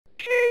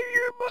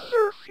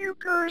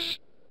motherfukers.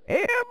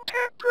 Am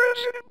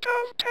president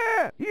of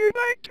the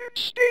United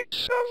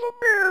States of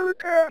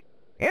America,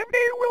 and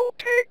they will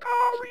take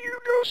over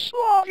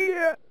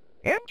Yugoslavia,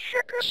 and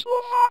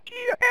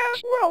Czechoslovakia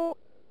as well.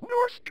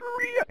 North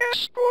Korea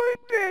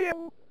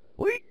goin,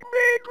 leek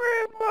my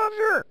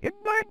grandmother in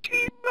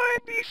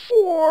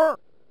 1994.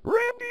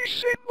 Randy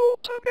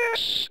Singleton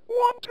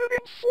wanted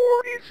in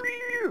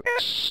 43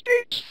 U.S.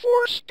 states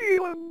for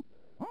stealing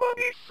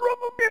money from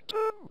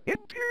amitabh in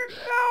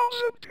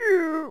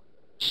 2002.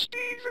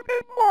 Stephen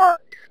and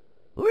Mark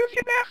live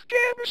in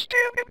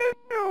Afghanistan in a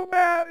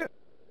nomad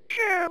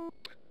camp.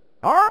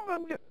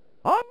 Armand,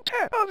 on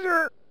the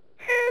other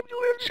hand,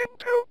 lives in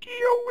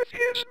Tokyo with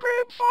his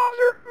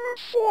grandfather who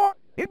fought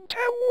in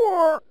the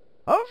War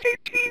of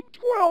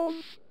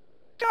 1812.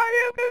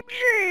 Diane and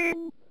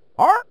Jane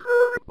are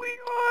currently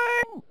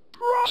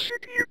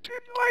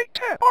prosecuted by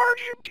the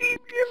Argentine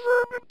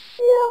government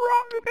for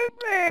robbin and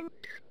bank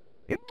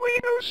in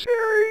Buenos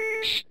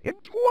Aires in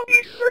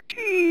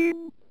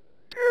 2013.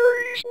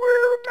 Terry's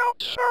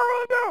whereabouts are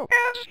unknown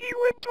as he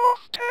went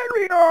off the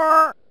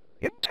radar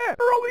in the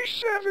early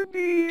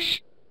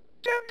 70s.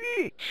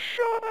 Debbie,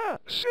 Shawna,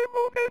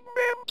 Simoen and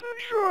Mamta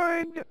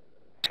joined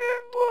 10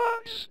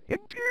 Bloods in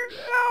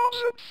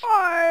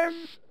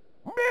 2005.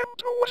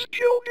 Mamta was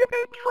killed in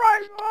a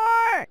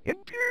drive-by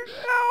in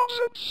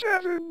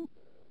 2007.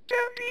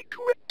 Debbie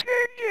quit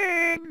the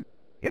gang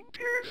in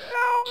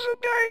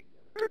 2008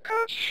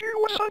 because she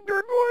was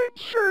undergoing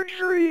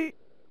surgery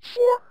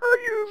for her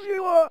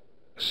uvula.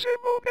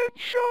 Simoen and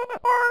Shawna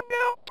are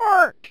now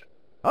part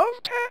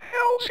of the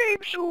Hells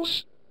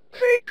Angels.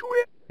 They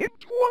quit in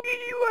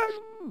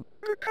 2011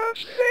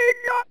 because they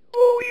got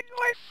bullied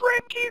by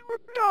Frankie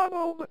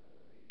McDonald,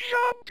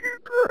 John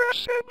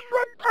Cougaras and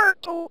drug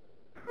cartel,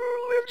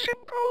 who lives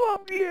in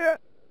Colombia,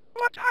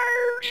 but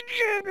hires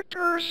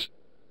janitors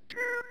to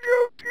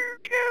go to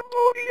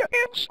Cambodia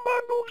and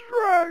smuggle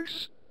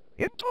drugs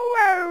into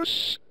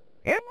Laos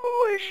and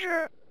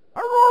Malaysia.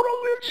 Aurora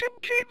lives in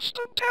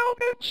Kingston Town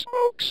and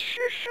smokes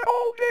shisha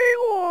all day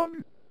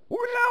long,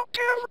 without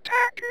ever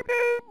tacking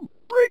in.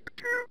 Break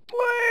to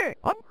play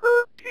on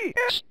her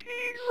PSP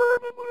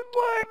Vermont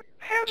line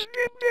has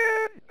been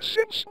dead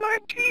since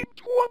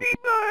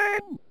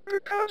 1929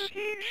 because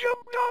he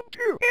jumped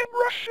onto a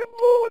Russian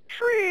bullet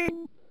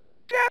train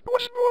that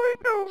was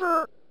going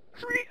over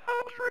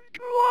 300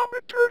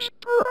 kilometers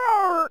per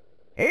hour.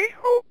 I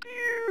hope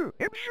you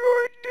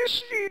enjoyed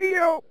this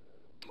video.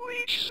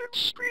 Please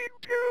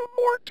subscribe to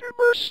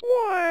Mortimer's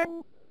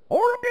One, or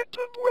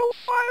amitabh will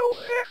file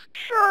theft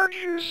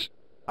charges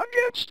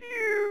against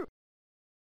you.